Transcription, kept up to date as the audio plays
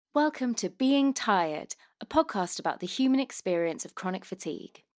Welcome to Being Tired, a podcast about the human experience of chronic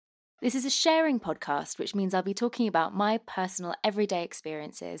fatigue. This is a sharing podcast, which means I'll be talking about my personal everyday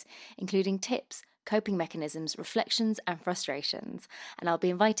experiences, including tips, coping mechanisms, reflections, and frustrations, and I'll be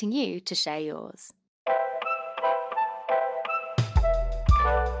inviting you to share yours.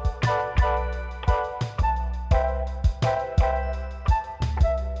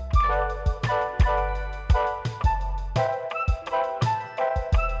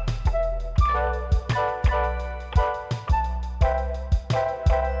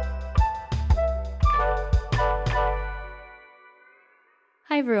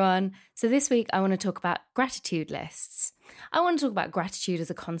 Hi everyone. So this week I want to talk about gratitude lists. I want to talk about gratitude as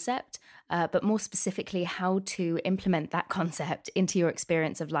a concept, but more specifically how to implement that concept into your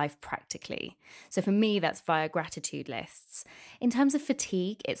experience of life practically. So for me, that's via gratitude lists. In terms of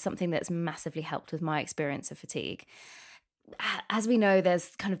fatigue, it's something that's massively helped with my experience of fatigue. As we know,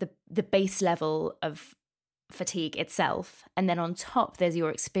 there's kind of the base level of fatigue itself, and then on top there's your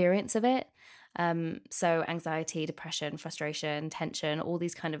experience of it. So anxiety, depression, frustration, tension, all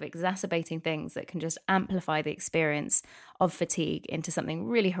these kind of exacerbating things that can just amplify the experience of fatigue into something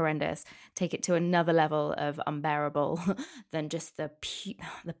really horrendous, take it to another level of unbearable than just the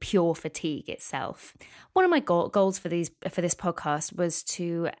pure fatigue itself. One of my goals for this podcast was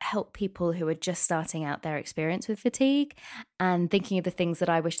to help people who are just starting out their experience with fatigue and thinking of the things that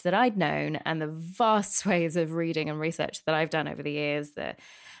I wish that I'd known and the vast swathes of reading and research that I've done over the years, the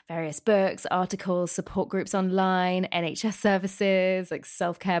various books, articles, support groups online, NHS services, like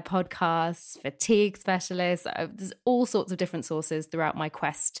self-care podcasts, fatigue specialists. There's all sorts of different sources throughout my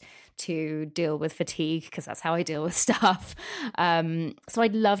quest to deal with fatigue, because that's how I deal with stuff. So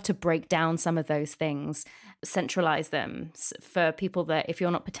I'd love to break down some of those things, centralize them for people that if you're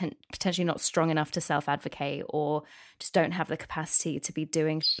not potentially not strong enough to self-advocate or just don't have the capacity to be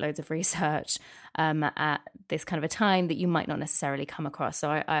doing loads of research at this kind of a time that you might not necessarily come across. So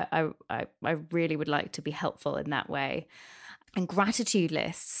I really would like to be helpful in that way. And gratitude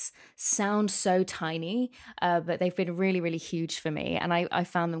lists sound so tiny, but they've been really, really huge for me. And I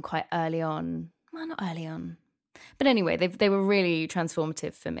found them quite early on. Well, not early on. But anyway, they were really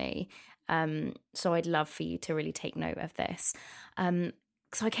transformative for me. So I'd love for you to really take note of this.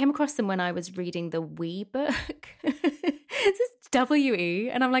 So I came across them when I was reading the We book. It's just W-E.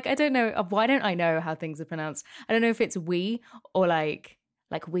 And I'm like, I don't know. Why don't I know how things are pronounced? I don't know if it's we or like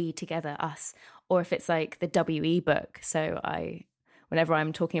we together, us, or if it's like the W-E book. So whenever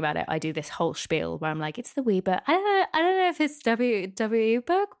I'm talking about it, I do this whole spiel where I'm like, it's the We book. I don't know if it's W-E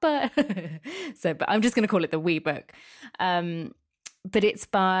book, but but I'm just going to call it the We book. But it's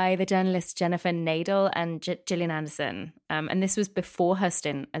by the journalist Jennifer Nadel and Gillian Anderson. And this was before her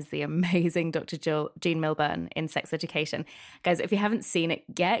stint as the amazing Dr. Jean Milburn in Sex Education. Guys, if you haven't seen it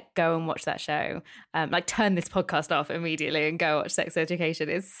yet, go and watch that show. Turn this podcast off immediately and go watch Sex Education.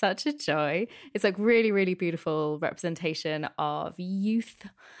 It's such a joy. It's like really, really beautiful representation of youth.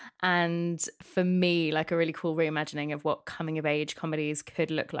 And for me, like a really cool reimagining of what coming of age comedies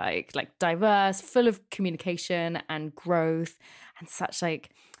could look like diverse, full of communication and growth, and such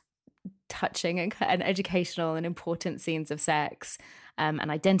like touching and educational and important scenes of sex and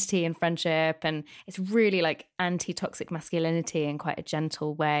identity and friendship. And it's really like anti-toxic masculinity in quite a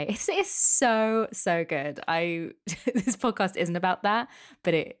gentle way. It's so, so good. This podcast isn't about that,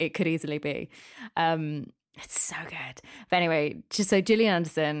 but it could easily be. It's so good. But anyway, just so Gillian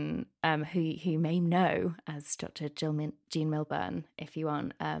Anderson, who you may know as Dr. Jean Milburn, if you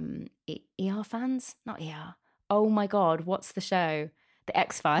aren't ER fans, not ER. Oh my God, what's the show? The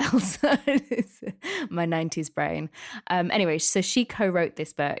X-Files. My 90s brain. Anyway, so she co-wrote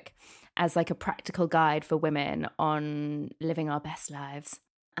this book as like a practical guide for women on living our best lives.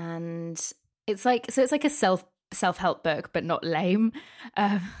 And it's like a self-help book, but not lame.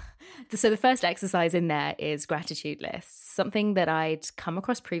 So the first exercise in there is gratitude lists, something that I'd come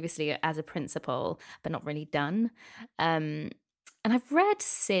across previously as a principle, but not really done. And I've read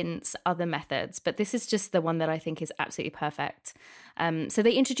since other methods, but this is just the one that I think is absolutely perfect. So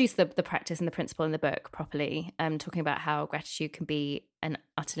they introduce the practice and the principle in the book properly, talking about how gratitude can be an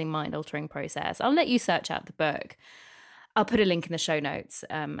utterly mind-altering process. I'll let you search out the book. I'll put a link in the show notes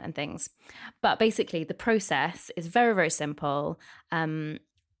and things. But basically, the process is very, very simple. And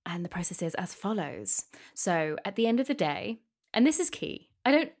the process is as follows. So at the end of the day, and this is key,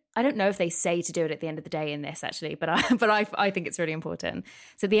 I don't know if they say to do it at the end of the day in this actually, but I think it's really important.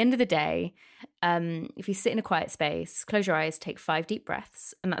 So at the end of the day, if you sit in a quiet space, close your eyes, take 5 deep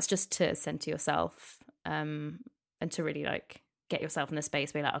breaths, and that's just to center yourself and to really like get yourself in the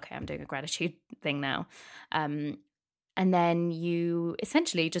space where you're like, okay, I'm doing a gratitude thing now. And then you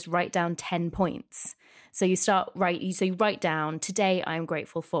essentially just write down 10 points. So you write down, today I'm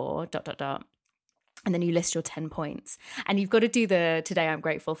grateful for ... And then you list your 10 points. And you've got to do the today I'm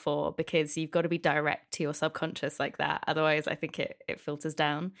grateful for, because you've got to be direct to your subconscious like that. Otherwise, I think it filters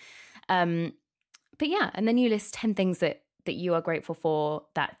down. But yeah, and then you list 10 things that you are grateful for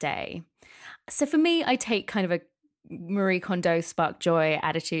that day. So for me, I take kind of a Marie Kondo spark joy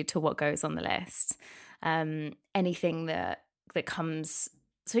attitude to what goes on the list. Anything that comes,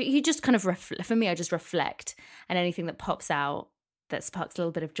 so you just kind of for me, I just reflect, and anything that pops out that sparks a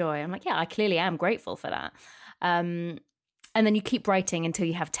little bit of joy, I'm like, yeah, I clearly am grateful for that. And then you keep writing until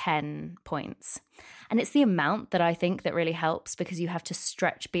you have 10 points. And it's the amount that I think that really helps, because you have to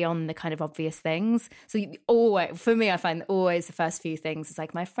stretch beyond the kind of obvious things. So for me, I find always the first few things is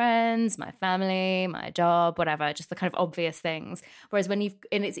like my friends, my family, my job, whatever, just the kind of obvious things. Whereas and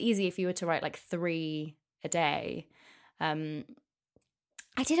it's easy if you were to write like 3 a day. I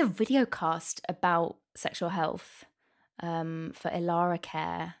did a video cast about sexual health for Elara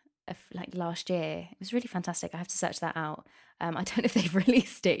Care like last year. It was really fantastic. I have to search that out. I don't know if they've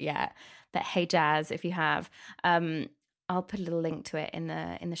released it yet, but hey Jazz, if you have, I'll put a little link to it in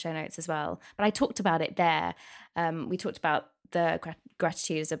the show notes as well. But I talked about it there. We talked about the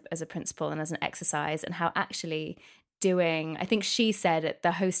gratitude as a principle and as an exercise, and how actually I think she said,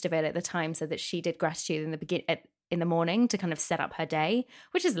 the host of it at the time said that she did gratitude in the morning to kind of set up her day,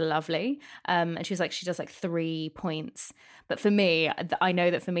 which is lovely. And she was like, she does like 3 points. But for me, I know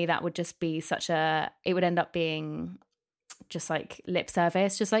that for me, that would just be it would end up being just like lip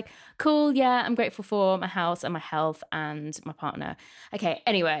service, just like, cool, yeah, I'm grateful for my house and my health and my partner. Okay,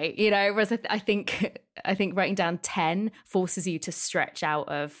 anyway, whereas I think writing down 10 forces you to stretch out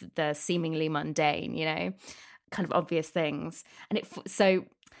of the seemingly mundane, kind of obvious things. And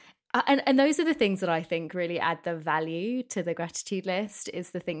those are the things that I think really add the value to the gratitude list, is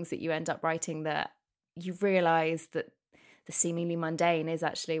the things that you end up writing that you realize that the seemingly mundane is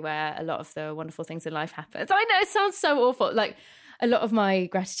actually where a lot of the wonderful things in life happen. I know it sounds so awful. Like a lot of my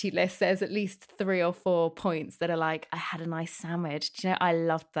gratitude list, there's at least 3 or 4 points that are like, I had a nice sandwich. Do you know, I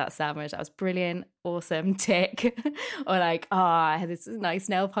loved that sandwich. That was brilliant, awesome, tick. Or like, I had this nice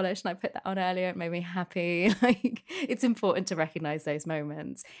nail polish and I put that on earlier. It made me happy. Like, it's important to recognize those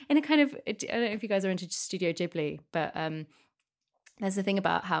moments. In a kind of, I don't know if you guys are into Studio Ghibli, but there's a thing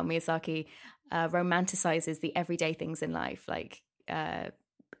about how Miyazaki romanticizes the everyday things in life, like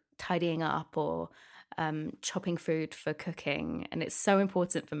tidying up or chopping food for cooking. And it's so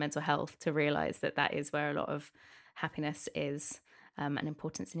important for mental health to realize that is where a lot of happiness is, and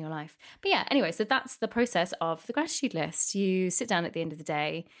importance in your life. But yeah, anyway, so that's the process of the gratitude list. You sit down at the end of the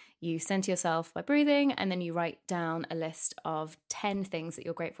day, you center yourself by breathing, and then you write down a list of 10 things that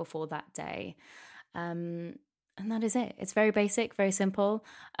you're grateful for that day. And that is it. It's very basic, very simple.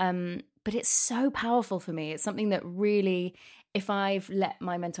 But it's so powerful for me. It's something that really, if I've let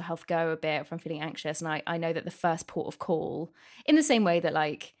my mental health go a bit, if I'm feeling anxious, and I know that the first port of call, in the same way that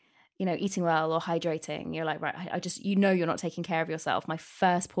like, eating well or hydrating, you're like, right, you're not taking care of yourself. My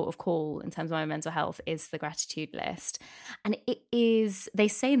first port of call in terms of my mental health is the gratitude list. And it is, they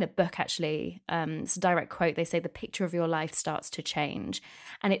say in the book, actually, it's a direct quote, they say the picture of your life starts to change.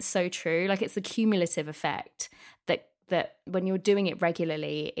 And it's so true. Like, it's the cumulative effect that when you're doing it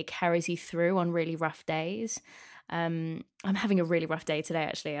regularly, it carries you through on really rough days. I'm having a really rough day today,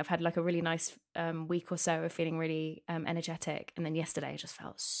 actually. I've had like a really nice week or so of feeling really energetic. And then yesterday I just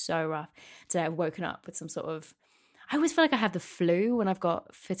felt so rough. Today I've woken up with some sort of, I always feel like I have the flu when I've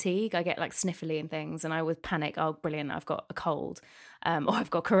got fatigue. I get like sniffly and things, and I would panic. Oh, brilliant, I've got a cold, or I've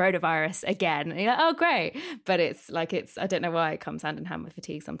got coronavirus again. And you're like, oh, great. But I don't know why it comes hand in hand with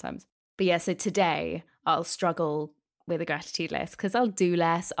fatigue sometimes. But yeah, so today I'll struggle with a gratitude list because I'll do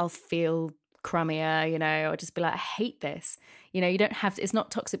less. I'll feel crummier, I'll just be like, I hate this. You don't have to, it's not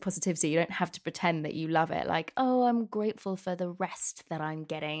toxic positivity. You don't have to pretend that you love it. Like, oh, I'm grateful for the rest that I'm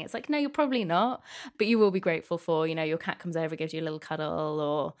getting. It's like, no, you're probably not, but you will be grateful for, your cat comes over, gives you a little cuddle,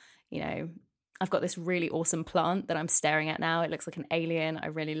 or, I've got this really awesome plant that I'm staring at now. It looks like an alien. I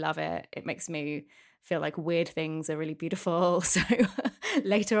really love it. It makes me feel like weird things are really beautiful. So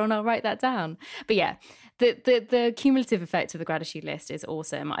later on, I'll write that down. But yeah, the cumulative effect of the gratitude list is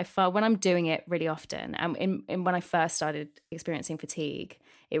awesome. I find when I'm doing it really often, and when I first started experiencing fatigue,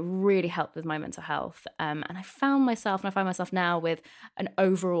 it really helped with my mental health. And I find myself now with an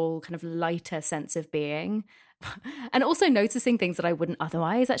overall kind of lighter sense of being. And also noticing things that I wouldn't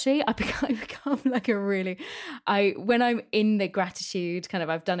otherwise. Actually, I become like when I'm in the gratitude kind of,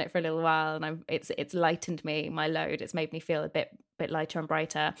 I've done it for a little while, and it's lightened my load. It's made me feel a bit lighter and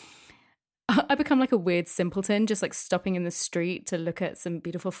brighter. I become like a weird simpleton, just like stopping in the street to look at some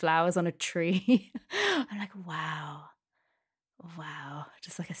beautiful flowers on a tree. I'm like, wow,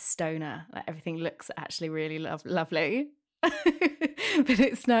 just like a stoner. Like everything looks actually really lovely. But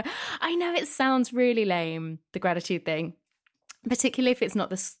it's not. I know it sounds really lame, the gratitude thing, particularly if it's not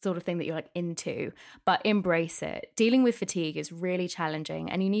the sort of thing that you're like into, but embrace it. Dealing with fatigue is really challenging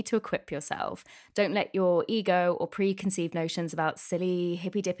and you need to equip yourself. Don't let your ego or preconceived notions about silly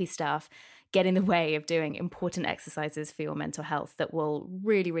hippy dippy stuff get in the way of doing important exercises for your mental health that will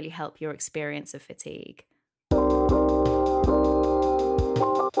really, really help your experience of fatigue.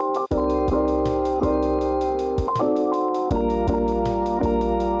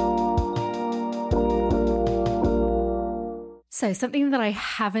 So something that I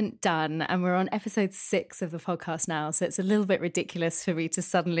haven't done, and we're on episode 6 of the podcast now, so it's a little bit ridiculous for me to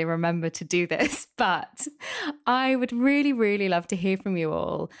suddenly remember to do this, but I would really, really love to hear from you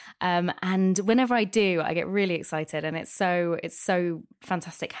all. And whenever I do, I get really excited, and it's so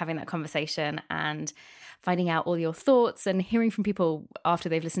fantastic having that conversation and finding out all your thoughts and hearing from people after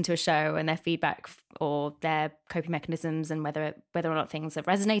they've listened to a show and their feedback or their coping mechanisms and whether or not things have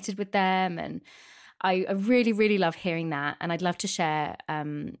resonated with them. And I really, really love hearing that, and I'd love to share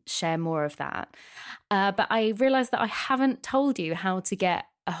more of that. But I realised that I haven't told you how to get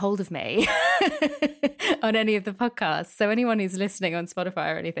a hold of me on any of the podcasts. So anyone who's listening on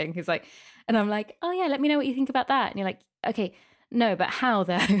Spotify or anything who's like, and I'm like, oh yeah, let me know what you think about that. And you're like, okay, no, but how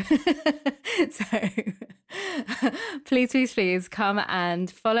though? So please come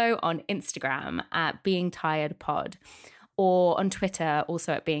and follow on Instagram at Being Tired Pod. Or on Twitter,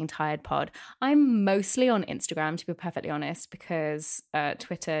 also at Being Tired Pod. I'm mostly on Instagram, to be perfectly honest, because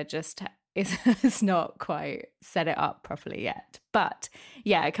Twitter just is not quite set it up properly yet. But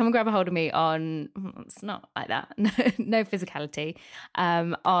yeah, come and grab a hold of me on, it's not like that, no physicality,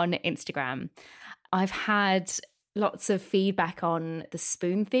 on Instagram. I've had lots of feedback on the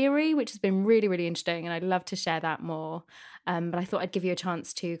spoon theory, which has been really, really interesting, and I'd love to share that more. But I thought I'd give you a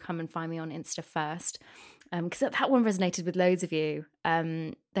chance to come and find me on Insta first. Because that one resonated with loads of you.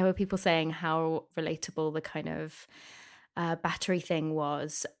 There were people saying how relatable the kind of battery thing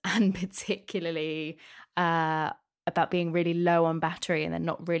was, and particularly about being really low on battery and then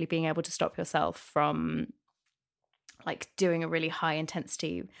not really being able to stop yourself from like doing a really high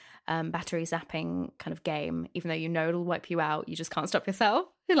intensity battery zapping kind of game, even though you know it'll wipe you out, you just can't stop yourself.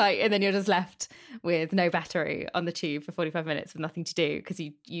 And then you're just left with no battery on the tube for 45 minutes with nothing to do because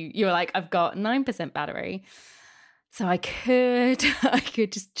you're like, I've got 9% battery. So I could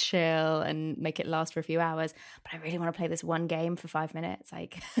just chill and make it last for a few hours, but I really want to play this one game for 5 minutes.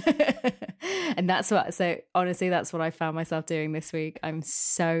 And honestly, that's what I found myself doing this week. I'm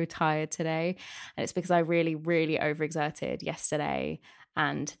so tired today. And it's because I really, really overexerted yesterday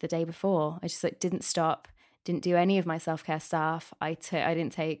and the day before. I just didn't stop. Didn't do any of my self-care stuff. I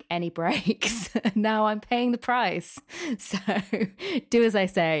didn't take any breaks. Now I'm paying the price. So do as I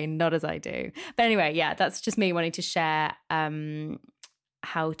say, not as I do. But anyway, yeah, that's just me wanting to share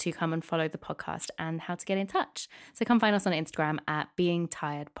how to come and follow the podcast and how to get in touch. So come find us on Instagram at Being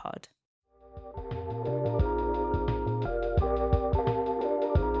Tired Pod.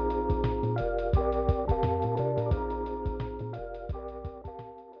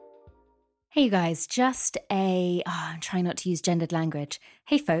 Hey you guys, I'm trying not to use gendered language.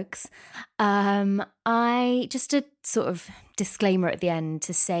 Hey folks, just a sort of disclaimer at the end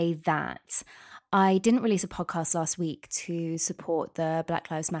to say that I didn't release a podcast last week to support the Black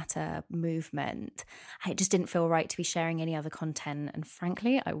Lives Matter movement. It just didn't feel right to be sharing any other content, and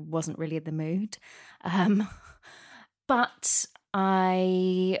frankly, I wasn't really in the mood. But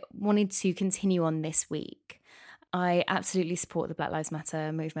I wanted to continue on this week. I absolutely support the Black Lives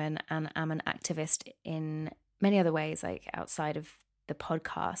Matter movement and am an activist in many other ways, like outside of the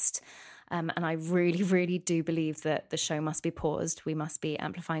podcast. And I really, really do believe that the show must be paused. We must be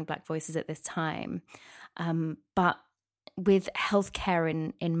amplifying Black voices at this time. But with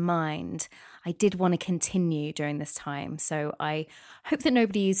healthcare in mind, I did want to continue during this time. So I hope that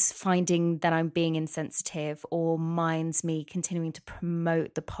nobody's finding that I'm being insensitive or minds me continuing to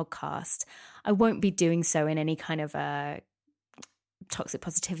promote the podcast. I won't be doing so in any kind of toxic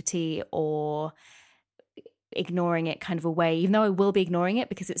positivity or ignoring it kind of a way, even though I will be ignoring it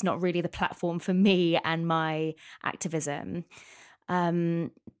because it's not really the platform for me and my activism.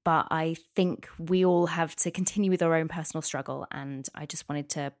 But I think we all have to continue with our own personal struggle, and I just wanted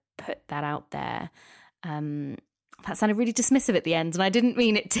to put that out there. That sounded really dismissive at the end, and I didn't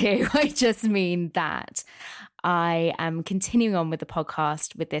mean it to. I just mean that I am continuing on with the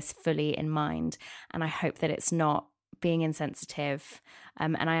podcast with this fully in mind, and I hope that it's not being insensitive,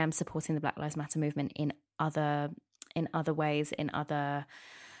 and I am supporting the Black Lives Matter movement in other ways, in other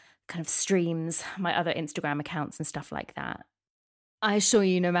kind of streams, my other Instagram accounts and stuff like that. I assure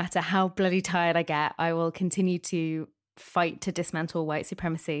you, no matter how bloody tired I get, I will continue to fight to dismantle white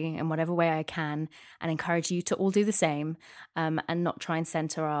supremacy in whatever way I can, and encourage you to all do the same, and not try and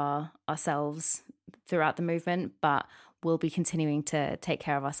center ourselves throughout the movement, but we'll be continuing to take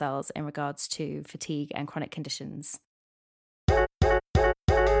care of ourselves in regards to fatigue and chronic conditions.